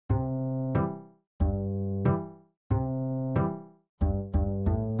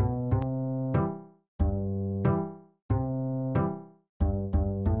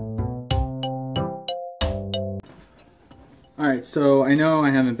Alright, so I know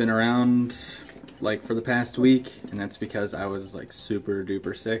I haven't been around like for the past week, and that's because I was like super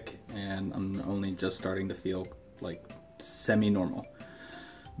duper sick and I'm only just starting to feel like semi-normal.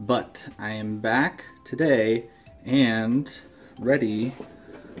 But I am back today and ready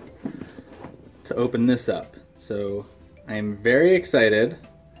to open this up. So I am very excited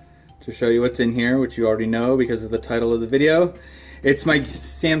to show you what's in here, which you already know because of the title of the video. It's my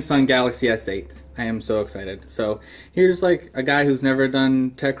Samsung Galaxy S8. I am so excited. So here's like a guy who's never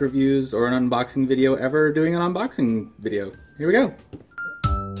done tech reviews or an unboxing video ever doing an unboxing video. Here we go.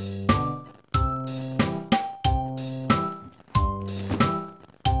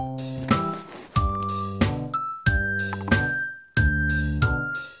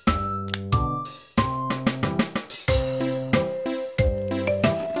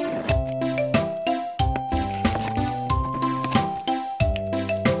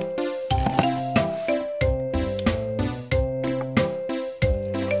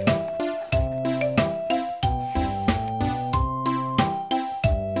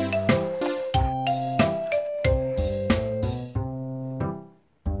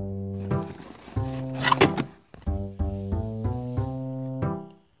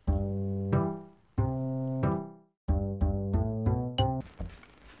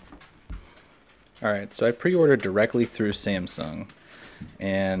 Alright, so I pre-ordered directly through Samsung,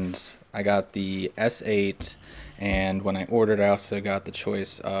 and I got the S8, and when I ordered I also got the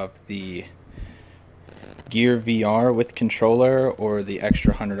choice of the Gear VR with controller or the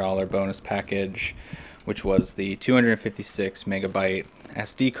extra $100 bonus package, which was the 256 megabyte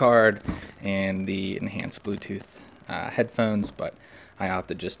SD card and the enhanced Bluetooth headphones, but I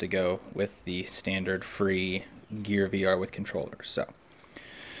opted just to go with the standard free Gear VR with controller. So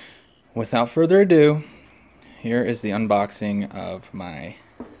without further ado, here is the unboxing of my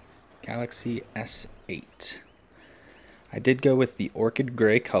Galaxy S8. I did go with the orchid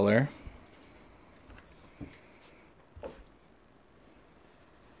gray color.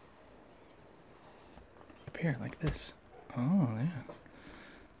 Up here, like this. Oh, yeah.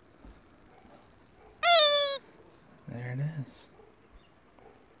 There it is.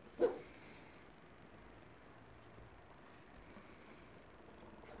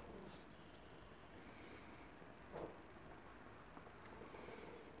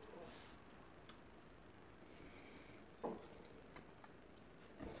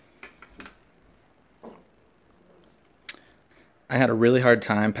 I had a really hard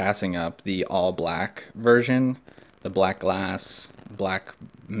time passing up the all black version, the black glass, black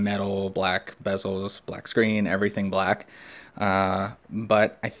metal, black bezels, black screen, everything black.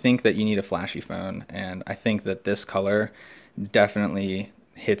 But I think that you need a flashy phone, and I think that this color definitely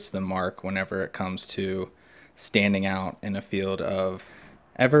hits the mark whenever it comes to standing out in a field of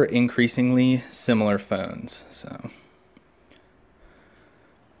ever increasingly similar phones. So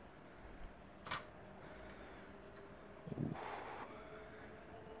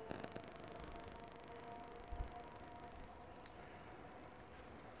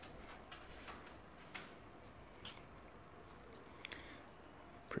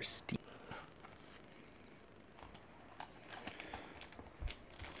pristine.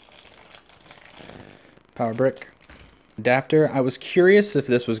 Power brick. Adapter. I was curious if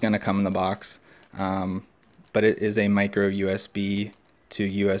this was going to come in the box, but it is a micro USB to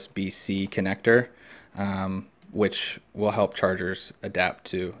USB-C connector, which will help chargers adapt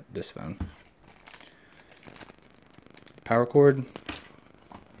to this phone. Power cord.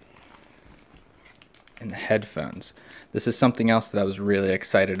 And the headphones. This is something else that I was really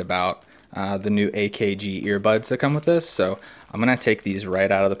excited about, the new AKG earbuds that come with this. So I'm going to take these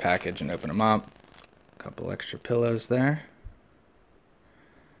right out of the package and open them up. A couple extra pillows there.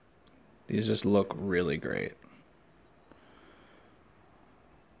 These just look really great.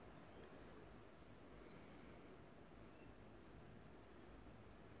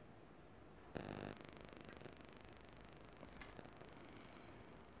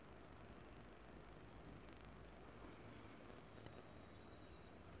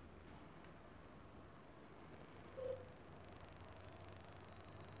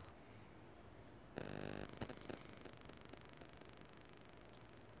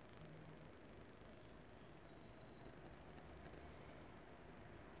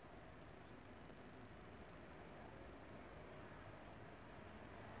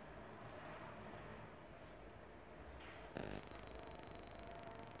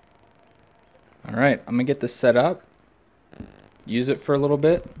 Alright, I'm going to get this set up, use it for a little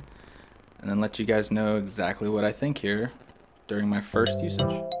bit, and then let you guys know exactly what I think here during my first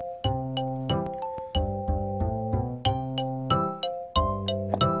usage.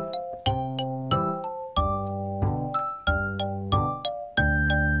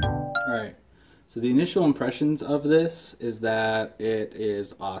 So the initial impressions of this is that it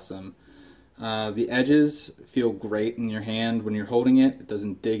is awesome. The edges feel great in your hand when you're holding it. It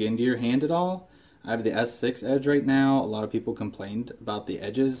doesn't dig into your hand at all. I have the S6 Edge right now. A lot of people complained about the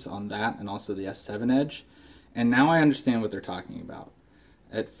edges on that and also the S7 Edge. And now I understand what they're talking about.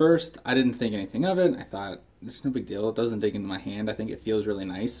 At first, I didn't think anything of it. I thought, there's no big deal. It doesn't dig into my hand. I think it feels really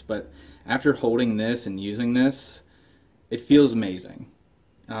nice. But after holding this and using this, it feels amazing.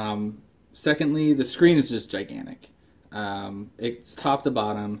 Secondly, the screen is just gigantic. It's top to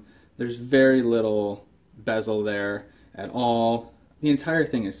bottom. There's very little bezel there at all. The entire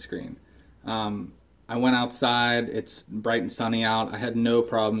thing is screen. I went outside, it's bright and sunny out. I had no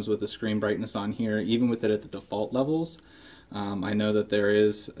problems with the screen brightness on here, even with it at the default levels. I know that there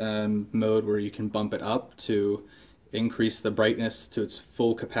is a mode where you can bump it up to increase the brightness to its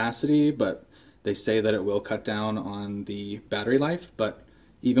full capacity, but they say that it will cut down on the battery life. But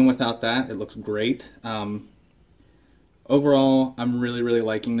even without that, it looks great. Overall, I'm really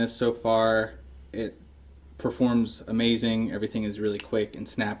liking this so far. It performs amazing. Everything is really quick and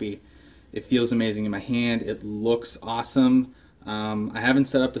snappy. It feels amazing in my hand. It looks awesome. I haven't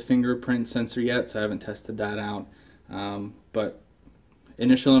set up the fingerprint sensor yet, so I haven't tested that out. But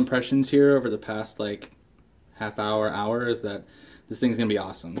initial impressions here over the past like half hour is that this thing's gonna be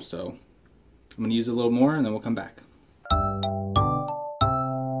awesome. So I'm gonna use it a little more and then we'll come back.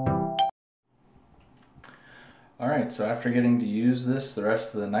 Alright, so after getting to use this the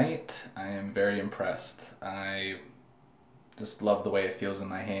rest of the night, I am very impressed. I just love the way it feels in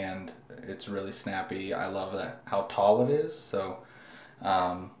my hand. It's really snappy. I love how tall it is. So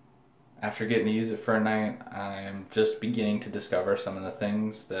after getting to use it for a night, I'm just beginning to discover some of the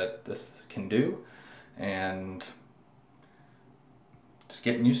things that this can do and just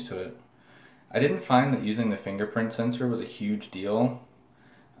getting used to it. I didn't find that using the fingerprint sensor was a huge deal.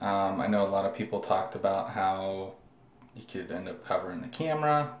 I know a lot of people talked about how you could end up covering the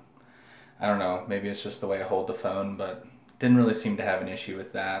camera. I don't know, maybe it's just the way I hold the phone, but didn't really seem to have an issue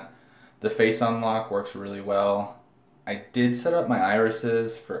with that. The face unlock works really well. I did set up my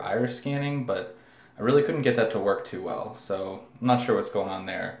irises for iris scanning, but I really couldn't get that to work too well, so I'm not sure what's going on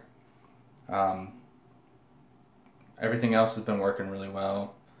there. Everything else has been working really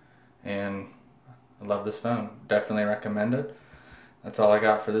well, and I love this phone. Definitely recommend it. That's all I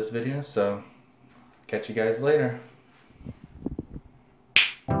got for this video, so catch you guys later.